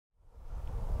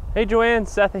Hey Joanne,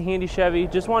 Seth at Handy Chevy.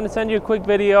 Just wanted to send you a quick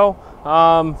video.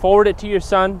 Forward it to your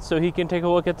son so he can take a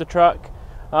look at the truck.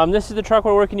 This is the truck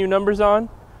we're working your numbers on.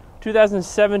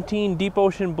 2017 Deep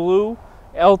Ocean Blue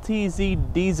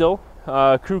LTZ Diesel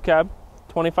Crew Cab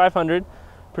 2500.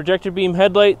 Projector beam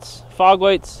headlights, fog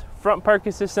lights, front park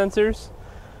assist sensors.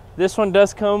 This one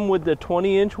does come with the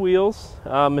 20-inch wheels,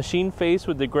 machine face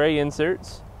with the gray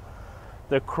inserts,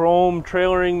 the chrome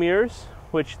trailering mirrors,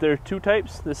 which there are two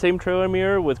types, the same trailer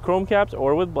mirror with chrome caps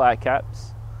or with black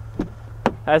caps.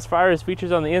 As far as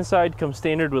features on the inside, comes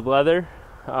standard with leather,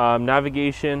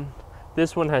 navigation.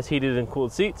 This one has heated and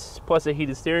cooled seats, plus a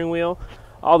heated steering wheel.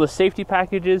 All the safety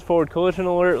packages, forward collision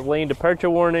alert, lane departure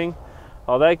warning,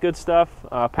 all that good stuff.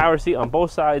 Power seat on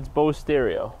both sides, Bose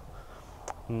stereo.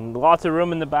 And lots of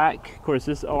room in the back. Of course,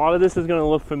 a lot of this is going to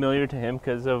look familiar to him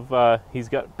because of he's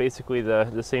got basically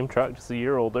the same truck, just a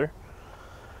year older.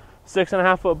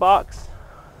 6.5 foot box,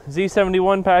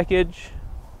 Z71 package,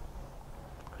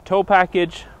 tow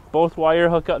package, both wire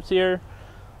hookups here,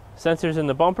 sensors in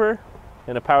the bumper,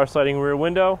 and a power sliding rear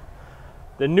window.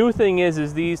 The new thing is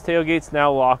these tailgates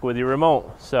now lock with your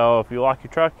remote. So if you lock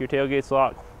your truck, your tailgates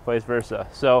lock, vice versa.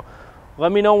 So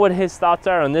let me know what his thoughts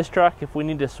are on this truck. If we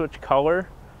need to switch color,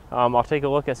 I'll take a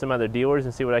look at some other dealers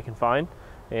and see what I can find.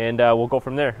 And we'll go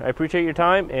from there. I appreciate your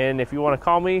time, and if you want to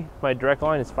call me, my direct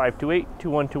line is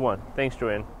 528-2121. Thanks,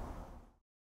 Joanne.